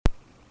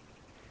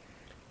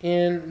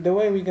And the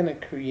way we're gonna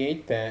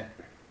create that,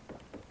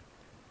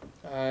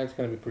 it's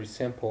gonna be pretty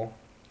simple.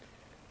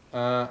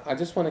 I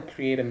just want to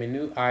create a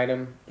menu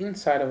item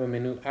inside of a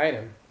menu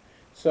item.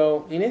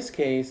 So in this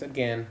case,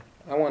 again,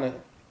 I want to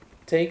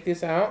take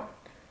this out,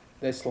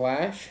 the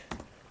slash.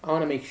 I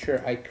want to make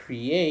sure I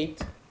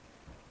create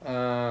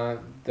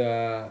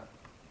the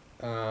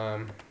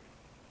um,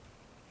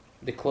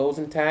 the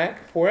closing tag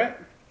for it.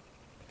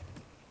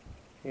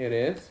 Here it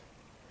is.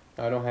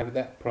 I don't have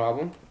that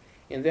problem.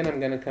 And then I'm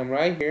going to come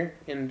right here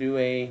and do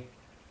a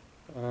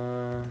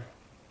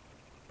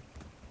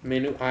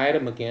menu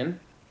item again.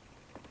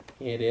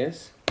 Here it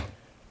is.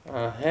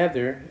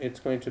 Header, it's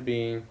going to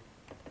be,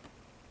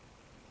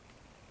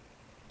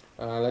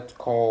 let's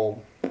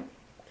call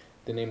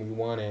the name we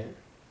want it.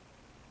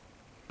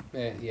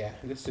 Yeah,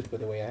 let's just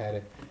put the way I had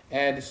it.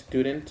 Add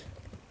student.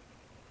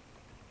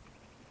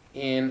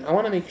 And I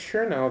want to make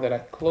sure now that I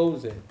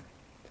close it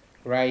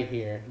right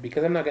here,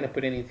 because I'm not going to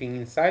put anything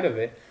inside of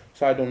it,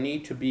 so I don't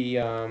need to be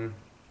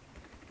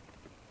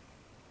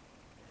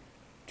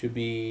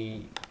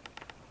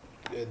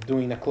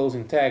doing a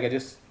closing tag. I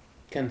just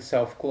can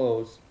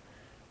self-close.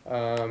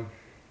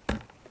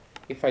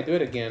 If I do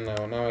it again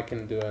now I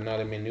can do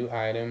another menu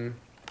item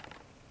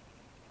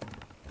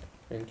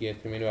and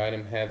get the menu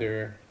item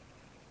header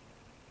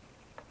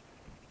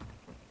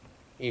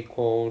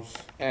equals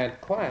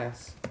add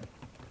class.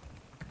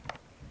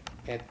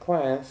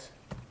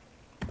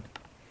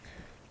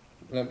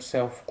 Let's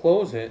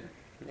self-close it,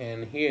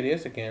 and here it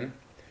is again.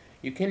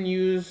 You can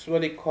use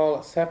what they call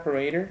a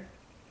separator,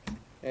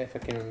 if I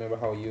can remember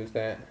how to use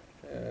that.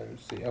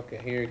 Let's see. Okay,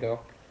 here you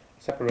go,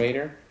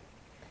 separator.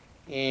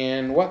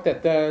 And what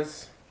that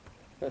does,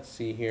 let's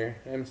see here.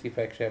 Let me see if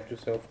I actually have to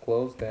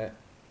self-close that.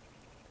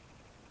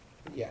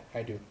 Yeah,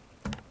 I do.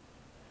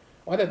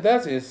 What that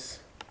does is,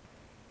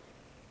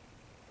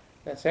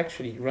 let's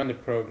actually run the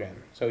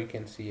program so you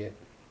can see it.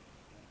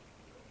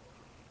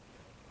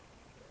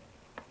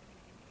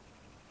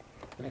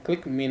 And I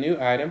click menu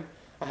item.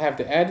 I have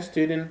the add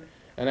student,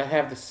 and I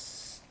have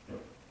this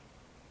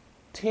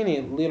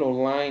teeny little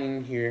line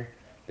in here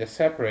that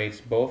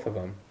separates both of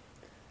them.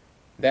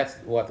 That's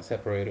what the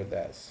separator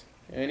does.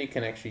 And you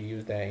can actually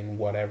use that in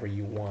whatever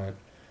you want.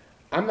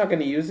 I'm not going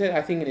to use it.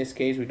 I think in this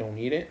case we don't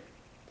need it.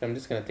 So I'm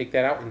just going to take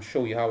that out and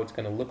show you how it's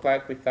going to look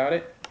like without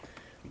it.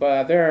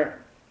 But there are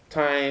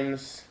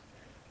times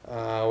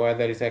where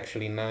that is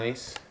actually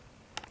nice.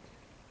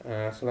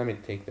 So let me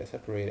take the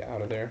separator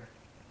out of there.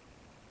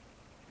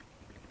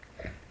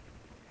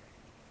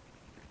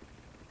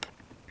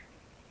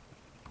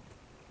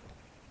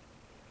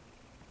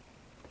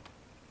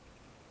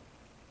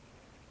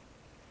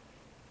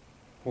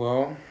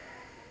 Well,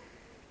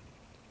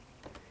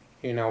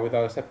 here now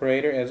without a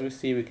separator, as we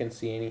see, we can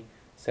see any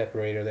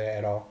separator there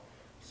at all.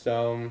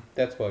 So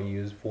that's what I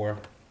use for,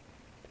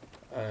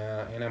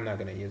 and I'm not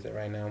going to use it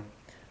right now.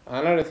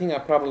 Another thing I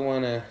probably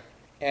want to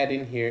add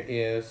in here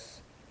is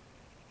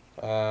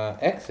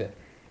exit.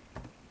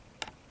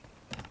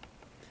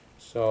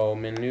 So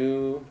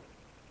menu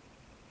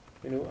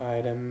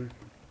item,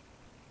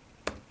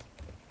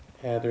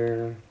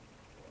 header,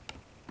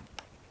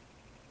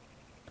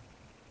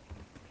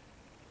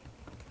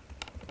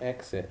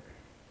 exit.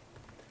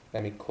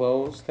 Let me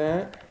close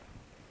that.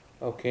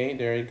 Okay,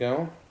 there you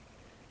go.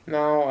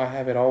 Now I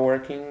have it all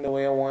working the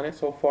way I want it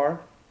so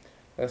far.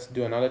 Let's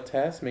do another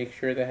test. Make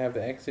sure they have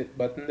the exit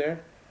button there.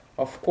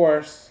 Of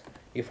course,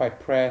 if I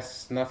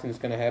press, nothing's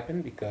gonna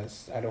happen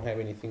because I don't have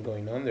anything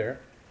going on there.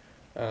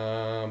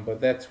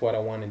 But that's what I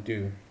want to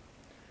do.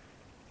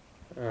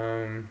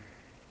 I'm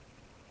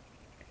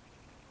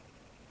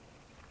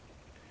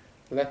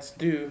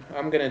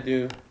gonna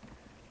do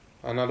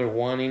another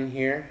one in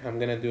here. I'm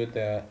gonna do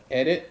the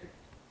edit.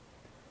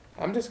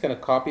 I'm just gonna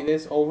copy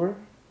this over.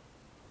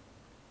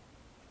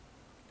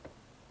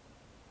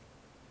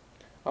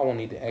 I won't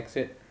need to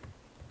exit.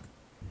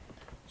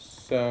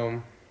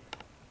 So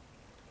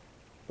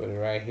put it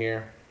right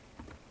here.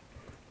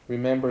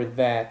 Remember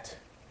that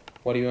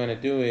what you want to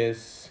do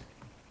is,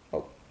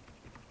 oh,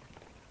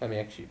 let me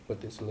actually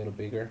put this a little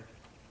bigger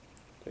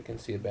so I can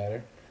see it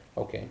better.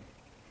 Okay.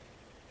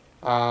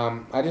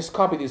 I just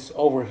copied this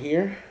over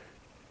here,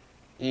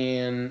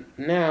 and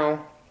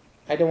now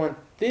I don't want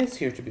this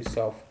here to be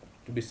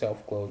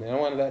self-closing. I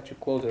want that to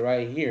close it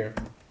right here,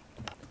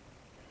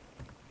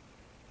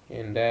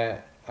 and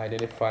that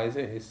identifies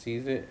it. It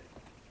sees it.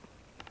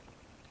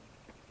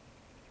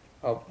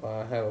 Oh,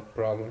 I have a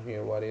problem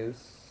here. What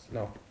is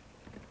no?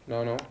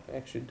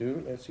 Actually,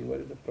 do. Let's see what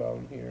is the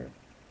problem here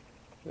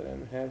that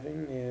I'm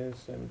having is.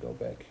 Let me go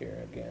back here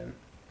again.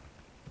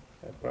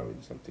 I probably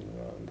did something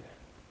wrong.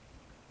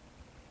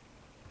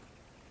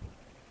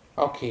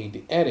 Okay,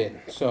 the edit.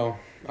 So,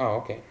 oh,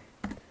 okay.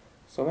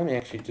 So let me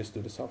actually just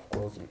do the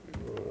self-closing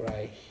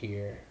right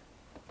here.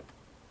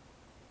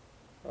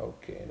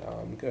 Okay, now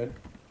I'm good.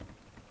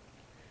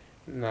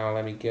 Now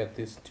let me get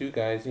these two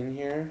guys in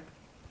here.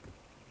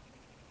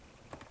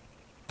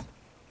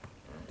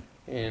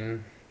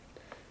 And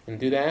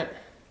do that.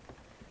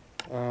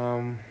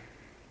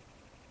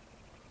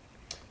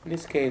 In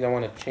this case, I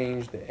want to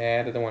change the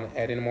add. I don't want to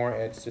add anymore.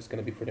 Add's just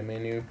going to be for the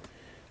menu.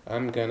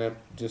 I'm going to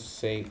just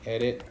say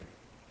edit,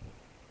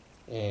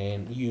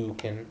 and you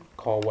can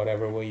call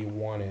whatever way you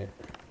want it.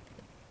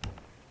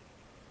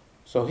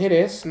 So here it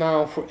is.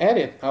 Now for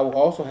edit, I will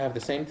also have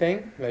the same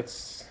thing.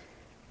 Let's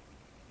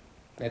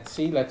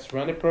see. Let's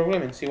run the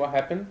program and see what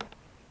happened.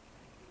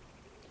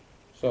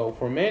 So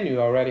for menu,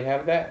 I already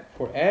have that.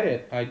 For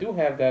edit, I do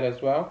have that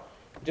as well.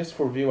 Just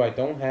for view, I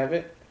don't have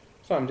it.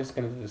 So I'm just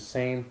going to do the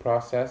same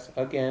process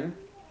again.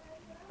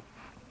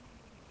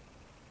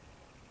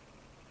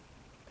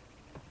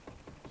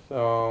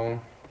 So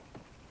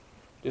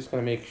just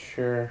going to make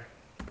sure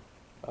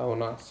I will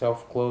not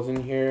self-close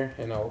in here,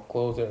 and I will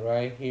close it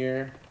right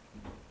here.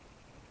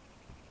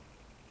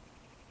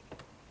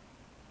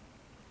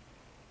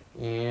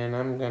 And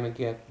I'm going to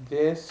get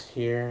this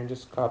here and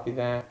just copy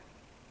that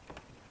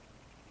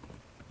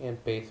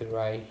and paste it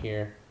right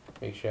here.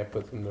 Make sure I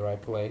put them in the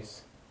right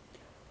place.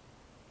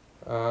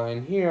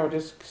 And here I'll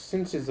just,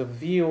 since it's a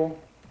view,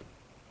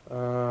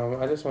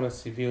 I just want to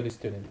see view the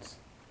students.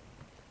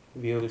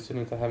 View the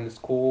students I have in the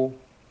school,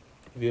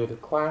 view the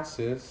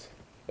classes.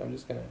 So I'm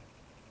just gonna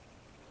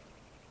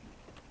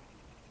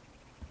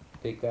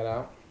take that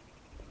out.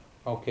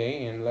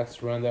 Okay, and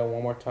let's run that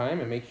one more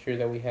time and make sure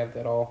that we have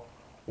that all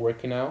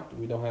working out.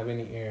 We don't have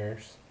any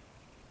errors.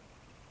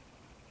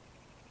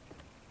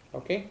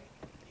 Okay,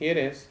 here it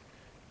is.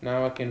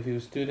 Now I can view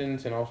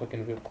students and also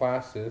can view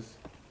classes.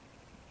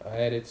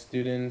 Edit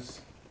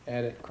students,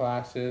 edit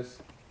classes,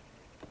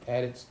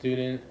 edit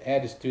student,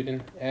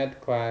 add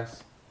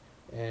class,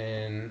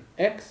 and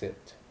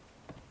exit.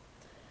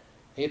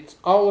 It's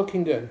all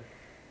looking good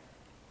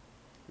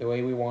the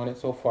way we want it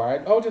so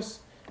far. I'll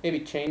just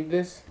maybe change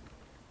this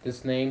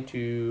name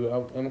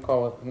to, I'm gonna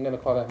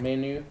call that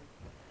menu.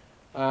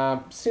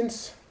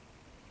 Since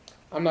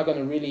I'm not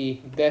gonna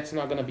really, that's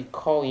not gonna be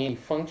calling any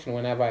function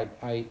whenever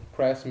I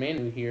press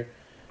menu here,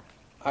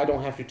 I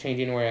don't have to change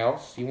anywhere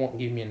else. You won't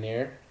give me an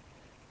error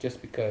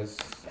just because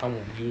I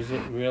won't use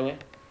it really.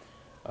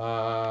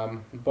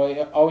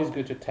 But always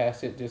good to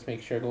test it. Just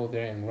make sure go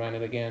there and run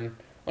it again.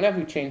 Whenever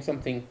you change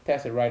something,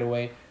 test it right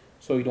away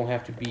so you don't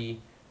have to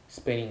be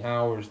spending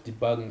hours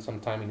debugging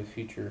sometime in the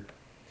future.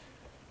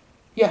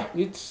 Yeah,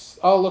 it's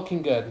all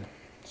looking good.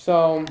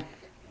 So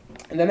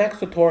in the next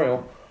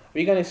tutorial,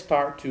 we're gonna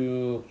start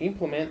to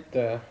implement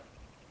the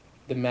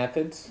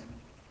methods.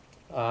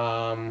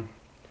 We're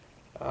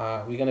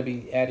gonna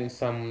be adding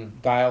some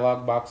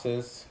dialog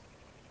boxes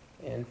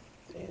and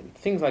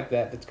things like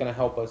that. That's gonna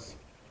help us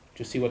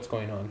to see what's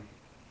going on.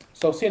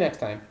 So see you next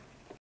time.